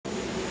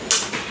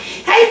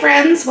Hi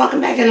friends,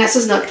 welcome back to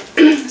Nessa's Nook.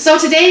 So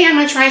today I'm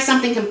going to try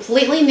something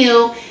completely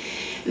new.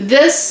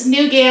 This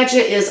new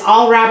gadget is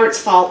all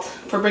Robert's fault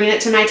for bringing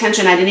it to my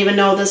attention. I didn't even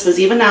know this was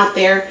even out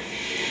there.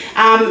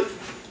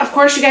 Of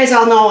course you guys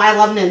all know I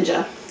love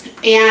Ninja.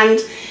 And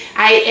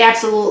I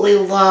absolutely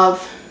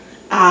love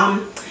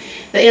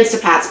the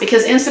Instant Pots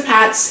because Instant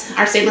Pots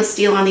are stainless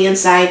steel on the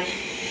inside.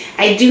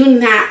 I do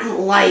not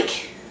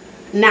like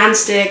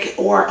non-stick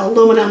or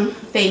aluminum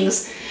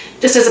things,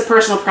 just as a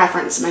personal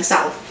preference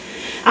myself.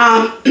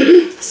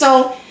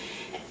 So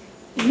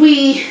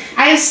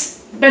I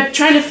just been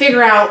trying to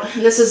figure out,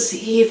 and this is,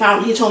 he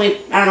told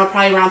me, I don't know,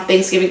 probably around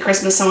Thanksgiving,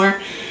 Christmas,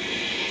 somewhere.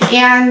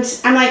 And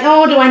I'm like,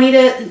 oh, do I need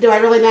it? Do I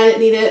really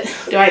need it?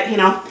 Do I, you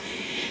know?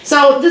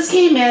 So this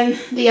came in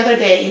the other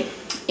day,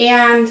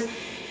 and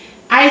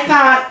I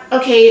thought,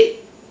 okay,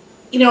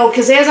 you know,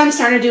 because as I'm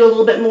starting to do a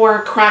little bit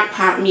more crock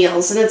pot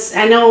meals, and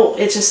I know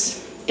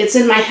it's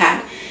in my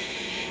head,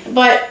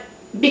 but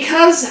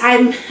because I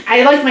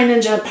like my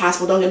Ninja if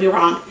possible, don't get me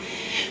wrong,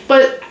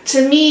 but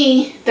to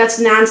me that's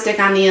non-stick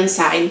on the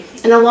inside,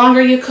 and the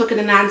longer you cook in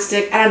a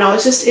non-stick, I don't know,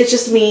 it's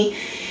just me.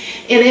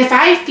 And if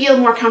I feel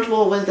more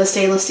comfortable with the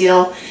stainless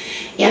steel,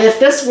 and if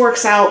this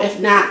works out, if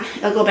not,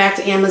 I'll go back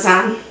to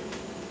Amazon.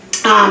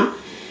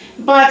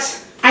 But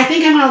I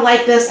think I'm gonna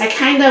like this. I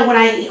kind of, when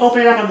I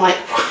open it up, I'm like,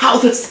 wow,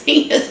 this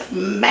thing is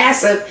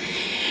massive.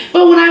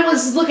 But when I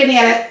was looking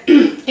at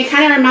it, it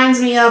kind of reminds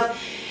me of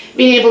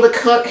being able to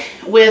cook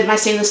with my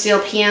stainless steel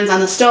pans on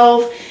the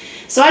stove.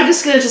 So I'm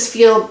just going to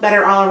feel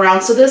better all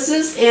around. So this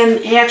is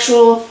an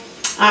actual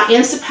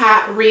Instant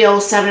Pot Rio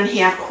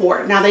 7.5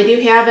 quart. Now they do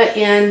have it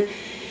in,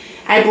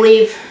 I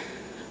believe,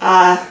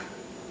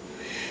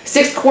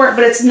 6 quart,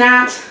 but it's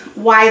not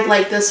wide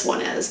like this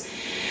one is.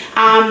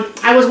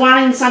 I was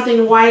wanting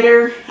something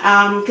wider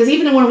because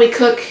even when we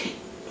cook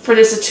for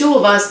just the two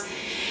of us,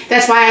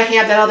 that's why I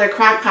have that other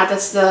crock pot,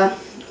 that's the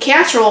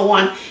casserole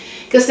one,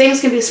 because things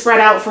can be spread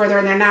out further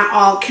and they're not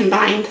all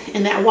combined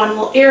in that one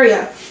little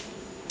area.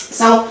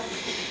 So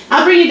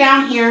I'll bring you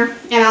down here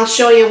and I'll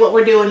show you what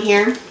we're doing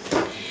here.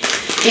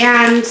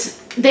 And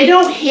they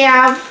don't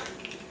have,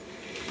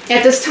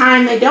 at this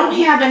time, they don't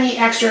have any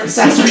extra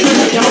accessories.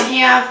 They don't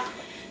have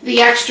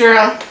the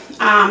extra,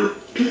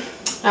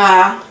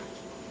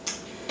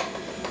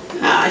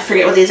 I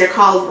forget what these are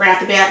called right off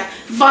the bat,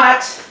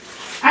 but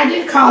I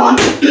did call them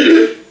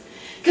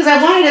because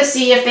I wanted to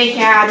see if they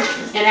had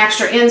an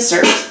extra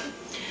insert.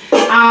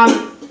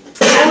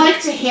 I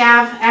like to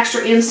have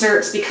extra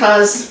inserts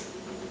because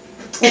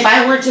if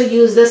I were to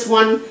use this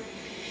one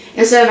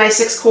instead of my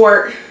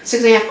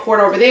 6.5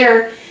 quart over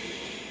there,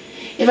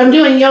 if I'm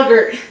doing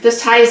yogurt,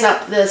 this ties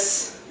up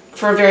this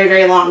for a very,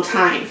 very long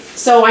time.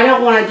 So I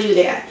don't want to do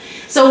that.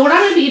 So what I'm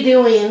going to be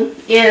doing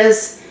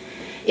is,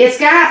 it's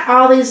got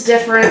all these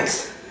different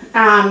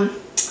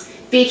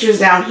features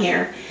down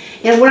here.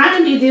 And what I'm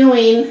going to be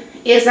doing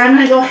is I'm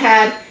going to go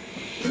ahead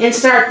and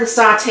start the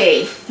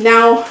saute.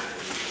 Now,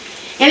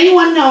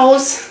 anyone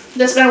knows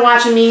that's been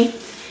watching me,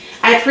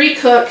 I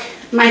pre-cook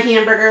my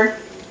hamburger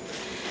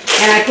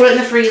and I put it in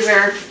the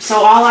freezer, so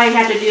all I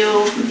have to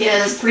do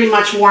is pretty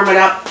much warm it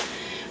up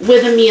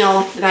with a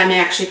meal that I'm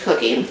actually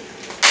cooking.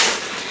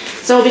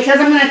 So because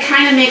I'm going to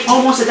kind of make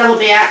almost a double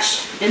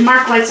batch, and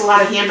Mark likes a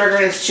lot of hamburger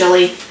and his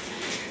chili,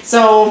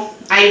 so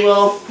I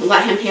will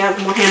let him have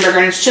more hamburger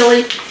and his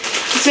chili.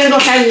 Just going to go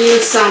ahead and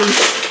use some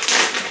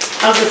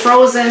of the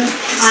frozen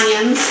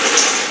onions.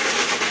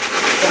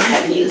 Go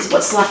ahead and use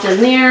what's left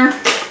in there.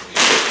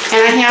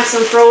 And I have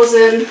some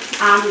frozen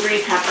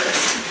green peppers.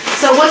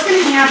 So what's going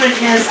to happen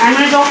is I'm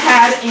going to go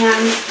ahead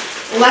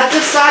and let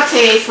this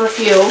saute for a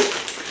few.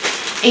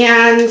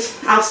 And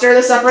I'll stir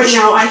this up right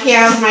now. I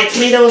have my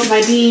tomatoes,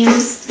 my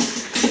beans,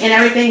 and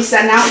everything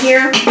setting out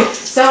here.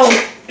 So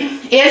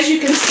as you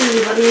can see,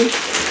 let me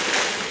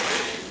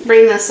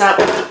bring this up.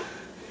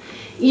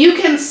 You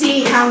can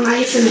see how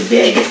nice and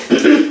big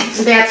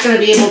that's going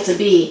to be able to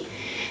be.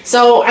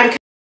 So I'm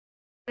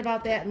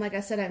about that, and like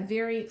I said, I'm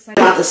very excited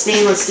about the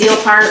stainless steel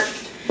part.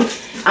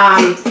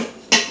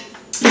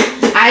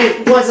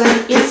 I was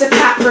an Instant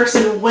Pot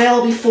person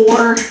well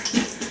before.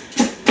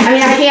 I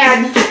mean, I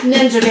had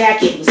Ninja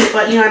vacuums,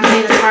 but you know what I'm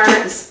saying, as far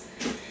as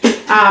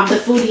the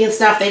foodie and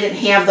stuff, they didn't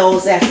have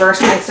those at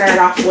first. I started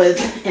off with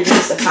an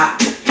Instant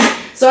Pot.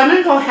 So I'm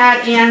going to go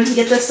ahead and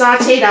get this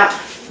sauteed up,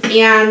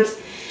 and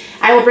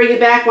I will bring it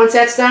back once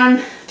that's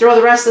done, throw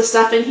the rest of the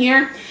stuff in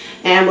here,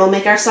 and we'll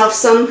make ourselves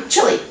some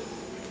chili.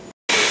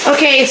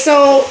 Okay,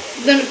 so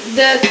the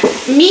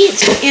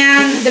meat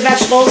and the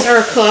vegetables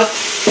are cooked.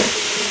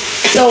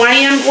 So I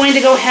am going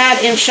to go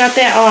ahead and shut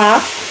that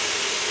off.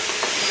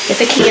 Get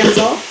the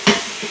cancel.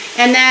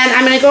 And then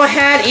I'm going to go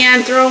ahead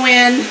and throw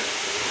in,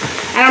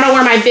 I don't know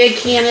where my big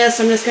can is,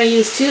 so I'm just going to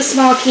use 2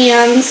 small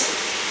cans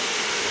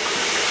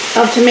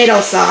of tomato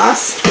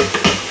sauce.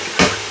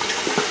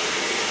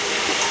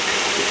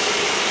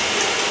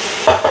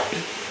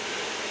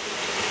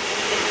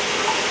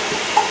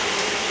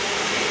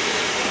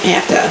 I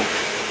have to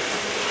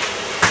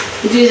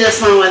do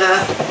this one with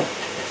a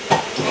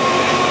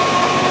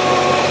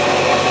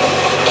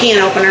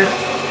can opener.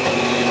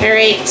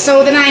 Alright,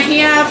 so then I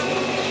have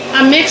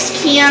a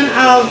mixed can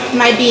of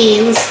my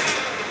beans,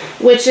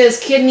 which is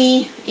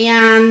kidney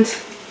and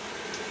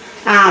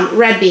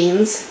red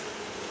beans.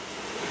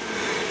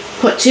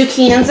 Put 2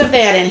 cans of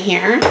that in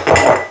here.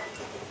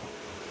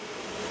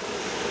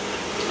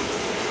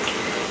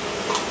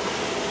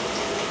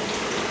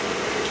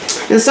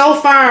 And so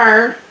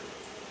far,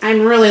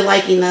 I'm really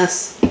liking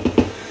this.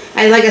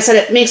 Like I said,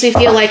 it makes me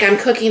feel like I'm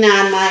cooking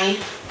on my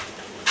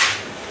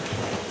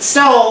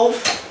stove,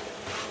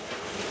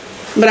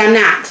 but I'm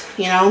not,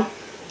 you know.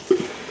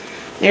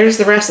 There's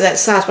the rest of that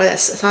sauce, but that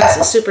sauce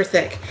is super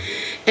thick.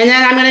 And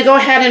then I'm going to go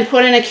ahead and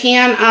put in a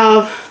can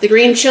of the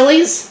green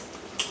chilies.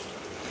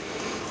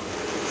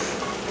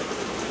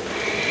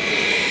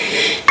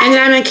 And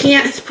then I'm going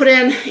to put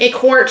in a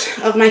quart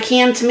of my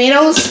canned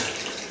tomatoes.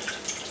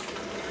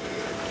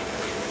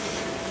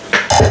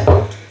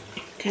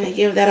 Kind of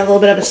give that a little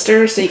bit of a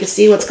stir so you can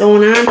see what's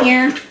going on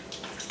here.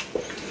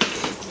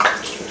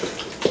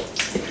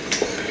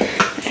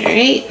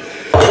 Alright.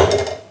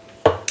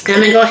 I'm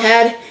going to go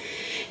ahead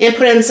and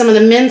put in some of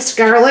the minced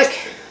garlic.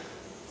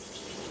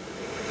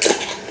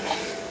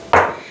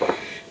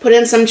 Put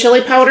in some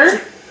chili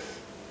powder.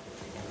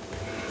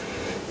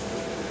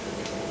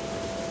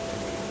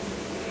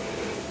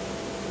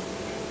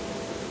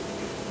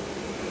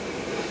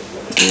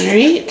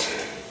 Alright.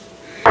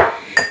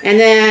 And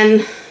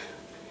then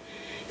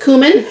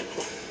cumin.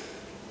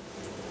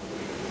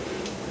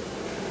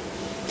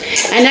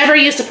 I never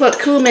used to put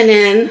cumin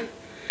in,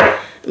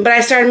 but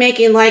I started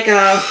making like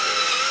a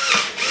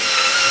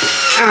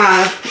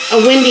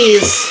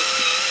Wendy's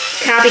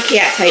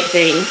copycat type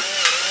thing.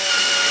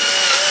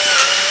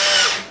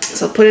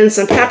 So put in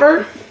some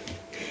pepper.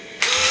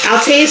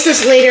 I'll taste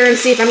this later and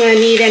see if I'm going to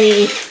need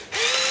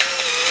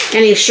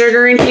any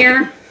sugar in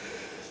here.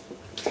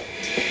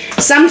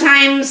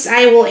 Sometimes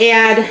I will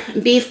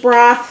add beef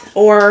broth,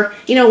 or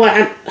you know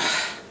what,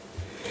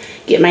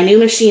 get my new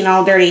machine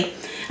all dirty.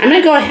 I'm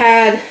going to go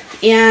ahead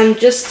and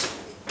just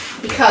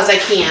because I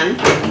can,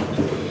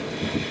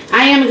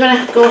 I am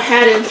going to go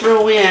ahead and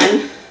throw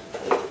in,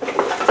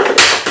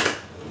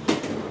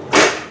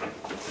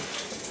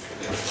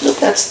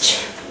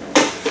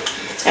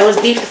 that was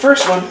beef, the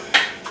first one.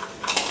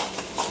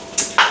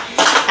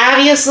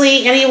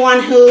 Obviously,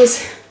 anyone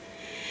who's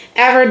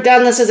ever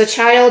done this as a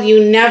child,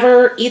 you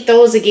never eat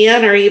those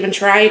again or even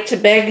try to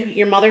beg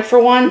your mother for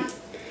one.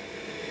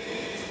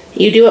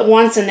 You do it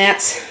once and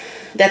that's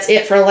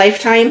it for a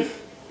lifetime.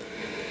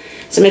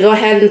 So I'm going to go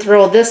ahead and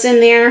throw this in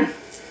there.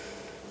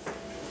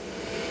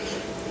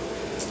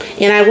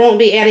 And I won't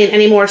be adding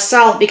any more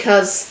salt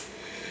because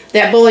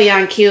that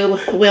bouillon cube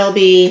will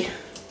be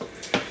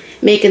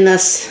making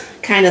this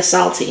kind of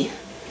salty.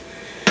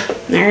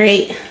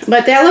 Alright,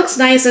 but that looks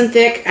nice and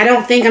thick. I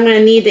don't think I'm going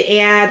to need to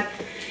add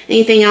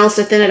anything else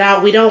to thin it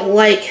out. We don't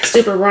like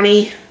super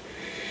runny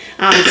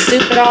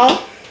soup at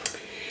all.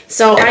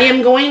 So I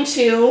am going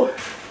to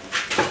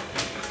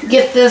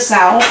get this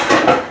out.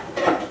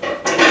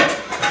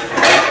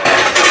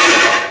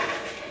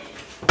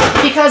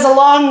 Because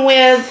along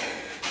with,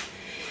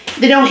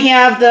 they don't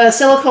have the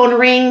silicone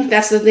ring,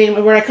 that's the name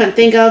of word I couldn't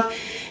think of,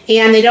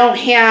 and they don't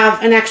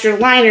have an extra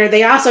liner,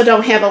 they also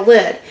don't have a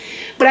lid.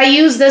 But I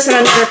use this in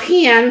another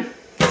pan,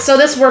 so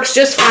this works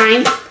just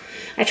fine.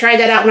 I tried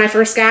that out when I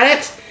first got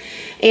it.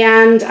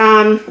 And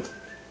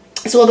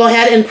so we'll go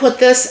ahead and put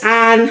this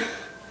on,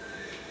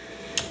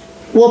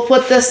 we'll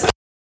put this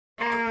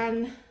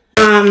on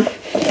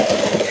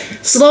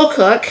slow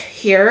cook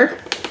here.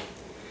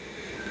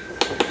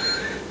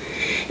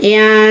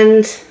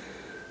 And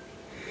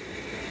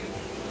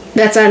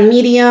that's on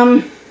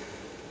medium.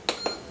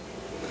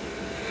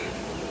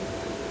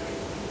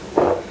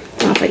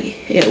 I'll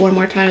hit it one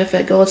more time if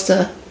it goes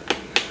to,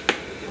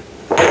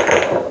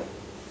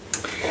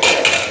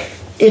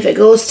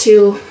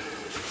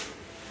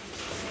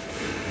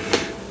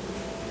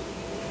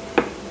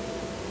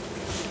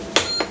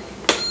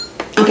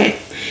 okay,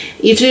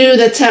 you do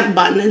the temp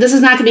button. And this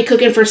is not going to be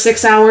cooking for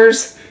 6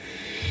 hours.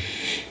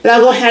 But I'll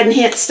go ahead and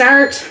hit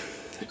start.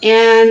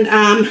 And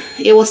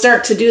it will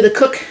start to do the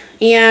cook.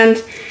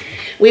 And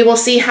we will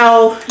see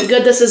how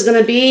good this is going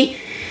to be.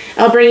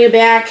 I'll bring you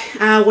back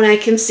when I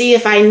can see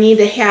if I need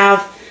to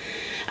have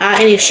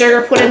any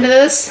sugar put into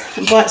this.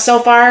 But so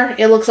far,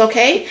 it looks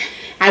okay.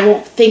 I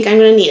won't think I'm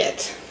going to need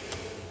it.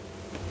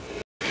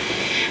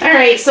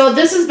 Alright, so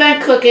this has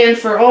been cooking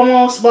for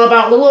almost, well,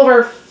 about a little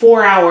over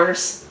 4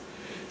 hours.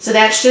 So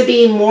that should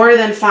be more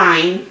than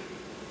fine.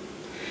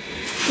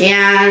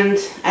 And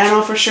I don't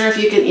know for sure if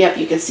you can, yep,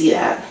 you can see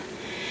that.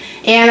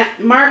 And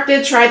Mark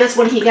did try this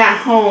when he got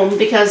home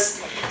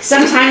because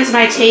sometimes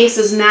my taste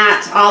is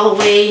not all the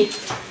way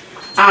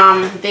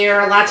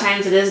there. A lot of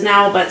times it is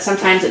now, but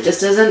sometimes it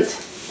just isn't.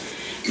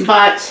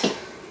 But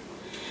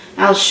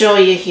I'll show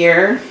you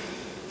here.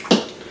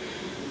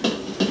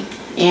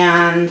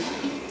 And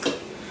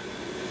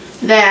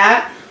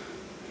that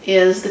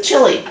is the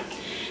chili.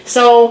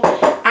 So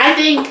I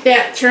think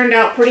that turned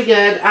out pretty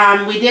good.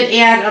 We did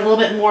add a little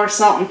bit more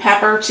salt and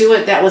pepper to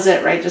it. That was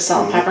it, right? Just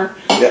salt and pepper.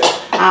 Yep.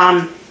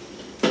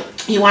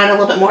 He wanted a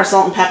little bit more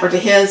salt and pepper to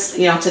his,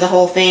 you know, to the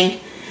whole thing.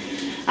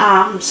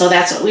 So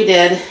that's what we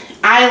did.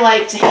 I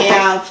like to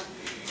have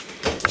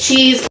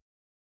cheese.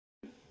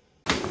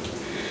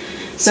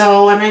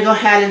 So I'm going to go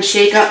ahead and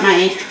shake up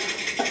my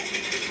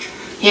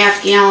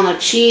half gallon of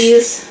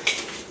cheese.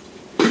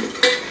 I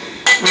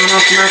don't know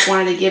if Mark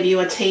wanted to give you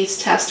a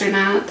taste test or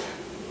not.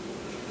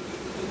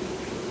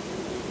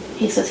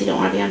 He says he don't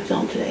want to be on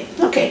film today.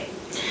 Okay.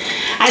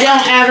 I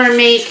don't ever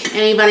make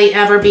anybody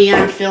ever be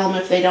on film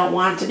if they don't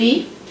want to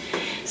be.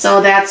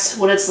 So that's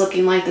what it's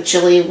looking like, the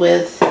chili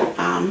with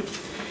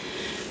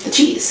the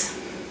cheese.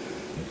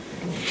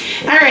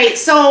 Alright,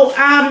 so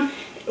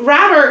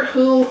Robert,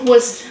 who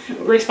was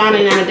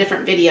responding on a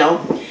different video,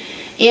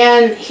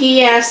 and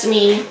he asked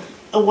me,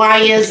 why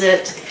is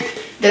it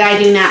that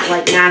I do not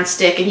like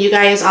non-stick? And you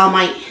guys all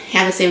might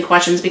have the same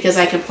questions because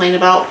I complain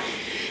about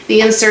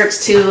the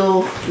inserts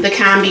to the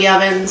combi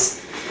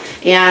ovens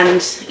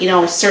and, you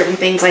know, certain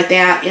things like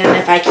that. And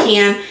if I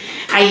can,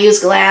 I use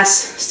glass,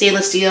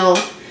 stainless steel,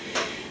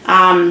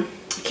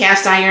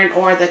 cast iron,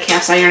 or the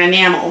cast iron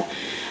enamel.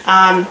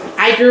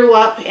 I grew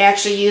up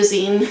actually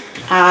using,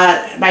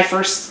 my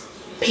first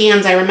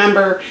pans I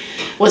remember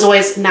was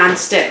always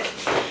non-stick.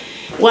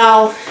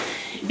 Well,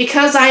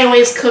 because I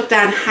always cooked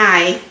on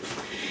high,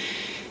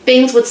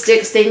 things would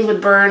stick, things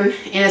would burn,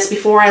 and it's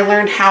before I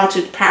learned how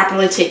to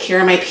properly take care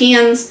of my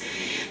pans.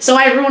 So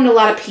I ruined a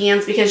lot of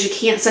pans because you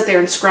can't sit there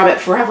and scrub it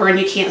forever, and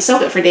you can't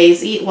soak it for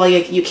days. Well,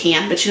 you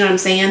can, but you know what I'm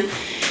saying?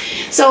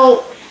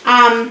 So,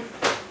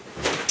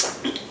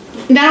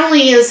 not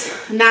only is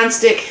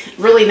non-stick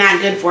really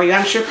not good for you,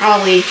 I'm sure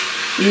probably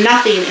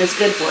nothing is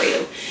good for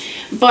you,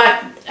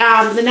 but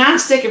the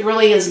non-stick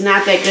really is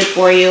not that good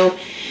for you,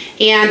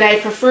 and I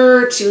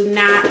prefer to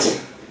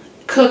not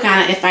cook on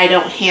it if I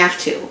don't have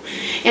to.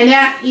 And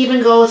that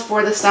even goes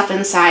for the stuff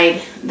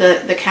inside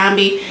the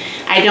combi.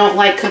 I don't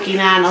like cooking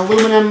on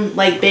aluminum,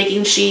 like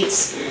baking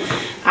sheets.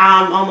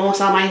 Almost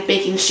all my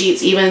baking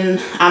sheets, even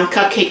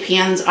cupcake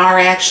pans, are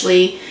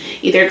actually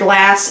either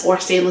glass or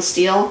stainless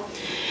steel.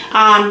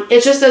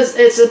 It's just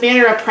it's a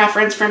matter of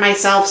preference for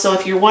myself. So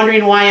if you're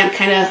wondering why I'm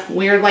kind of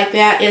weird like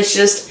that, it's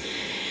just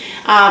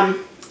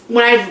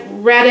when I've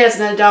read as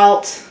an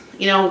adult,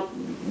 you know,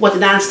 what the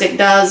nonstick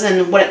does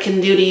and what it can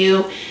do to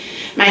you.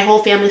 My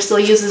whole family still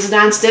uses a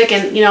nonstick,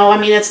 and you know,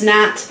 I mean, it's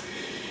not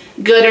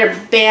good or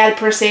bad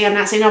per se. I'm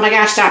not saying, oh my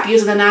gosh, stop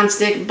using the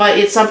nonstick, but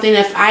it's something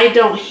if I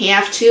don't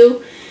have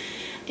to,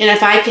 and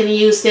if I can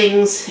use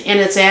things and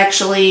it's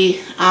actually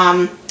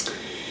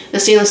the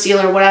stainless steel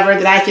or whatever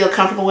that I feel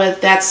comfortable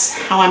with, that's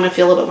how I'm going to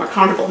feel a little bit more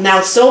comfortable.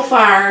 Now, so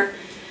far,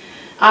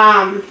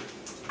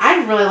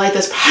 I really like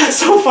this pot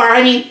so far.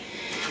 I mean,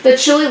 the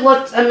chili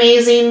looked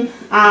amazing.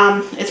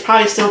 It's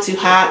probably still too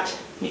hot.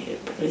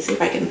 Let me see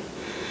if I can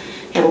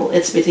have a little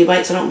itsy bitsy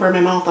bite so I don't burn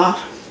my mouth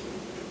off.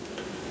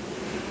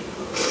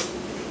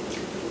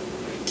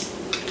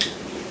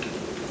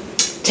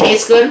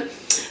 Tastes good.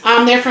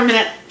 There for a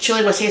minute,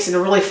 chili was tasting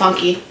really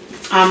funky.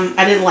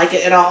 I didn't like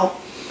it at all.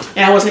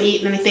 And I wasn't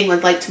eating anything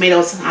with like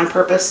tomatoes on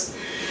purpose.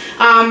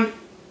 But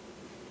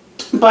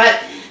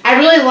I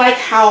really like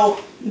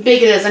how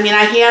big it is. I mean,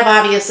 I have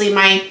obviously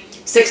my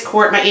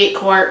 6-quart, my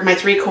 8-quart, my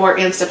 3-quart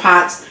Instant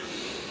Pots.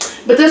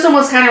 But this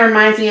almost kind of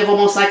reminds me of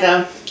almost like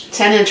a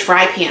 10-inch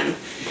fry pan,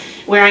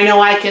 where I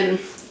know I can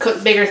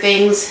cook bigger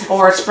things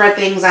or spread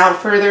things out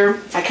further.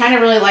 I kind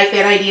of really like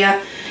that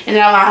idea. And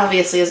it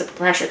obviously is a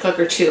pressure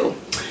cooker too.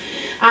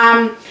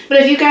 But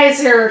if you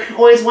guys are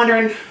always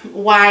wondering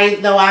why,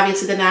 though,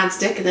 obviously the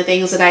nonstick and the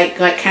things that I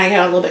kind of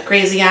got a little bit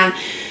crazy on,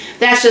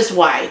 that's just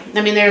why.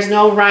 I mean, there's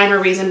no rhyme or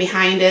reason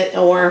behind it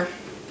or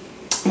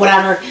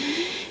whatever.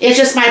 It's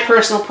just my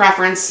personal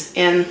preference,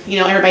 and you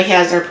know, everybody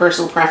has their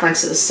personal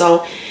preferences.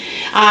 So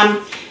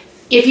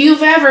if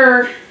you've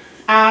ever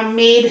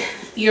made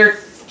your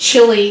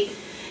chili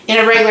in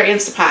a regular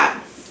Instant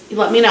Pot,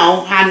 let me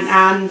know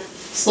on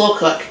slow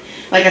cook.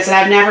 Like I said,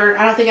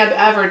 I don't think I've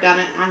ever done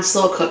it on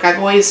slow cook. I've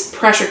always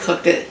pressure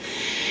cooked it.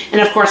 And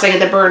of course I get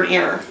the burn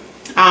error.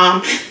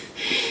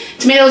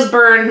 Tomatoes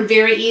burn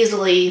very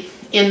easily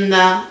in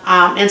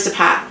the Instant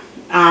Pot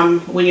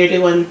when you're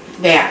doing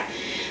that.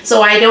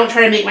 So I don't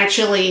try to make my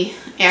chili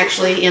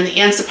actually in the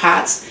Instant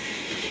Pots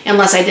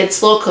unless I did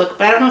slow cook.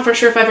 But I don't know for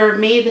sure if I've ever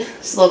made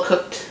slow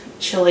cooked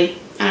chili.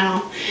 I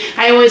don't know.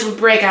 I always would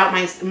break out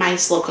my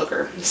slow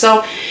cooker.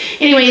 So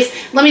anyways,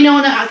 let me know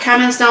in the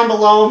comments down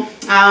below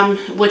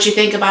what you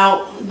think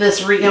about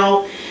this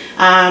Rio.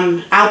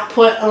 I'll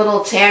put a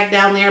little tag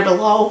down there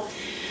below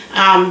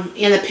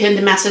in the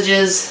pinned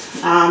messages.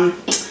 I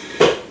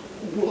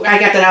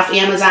got that off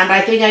Amazon, but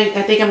I think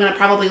I'm going to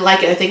probably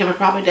like it. I think I'm going to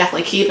probably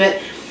definitely keep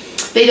it.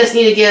 They just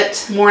need to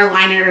get more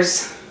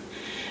liners,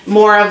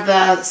 more of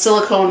the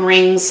silicone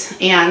rings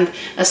and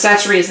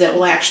accessories that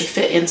will actually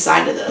fit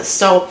inside of this.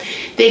 So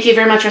thank you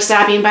very much for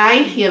stopping by.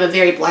 You have a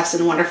very blessed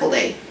and wonderful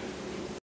day.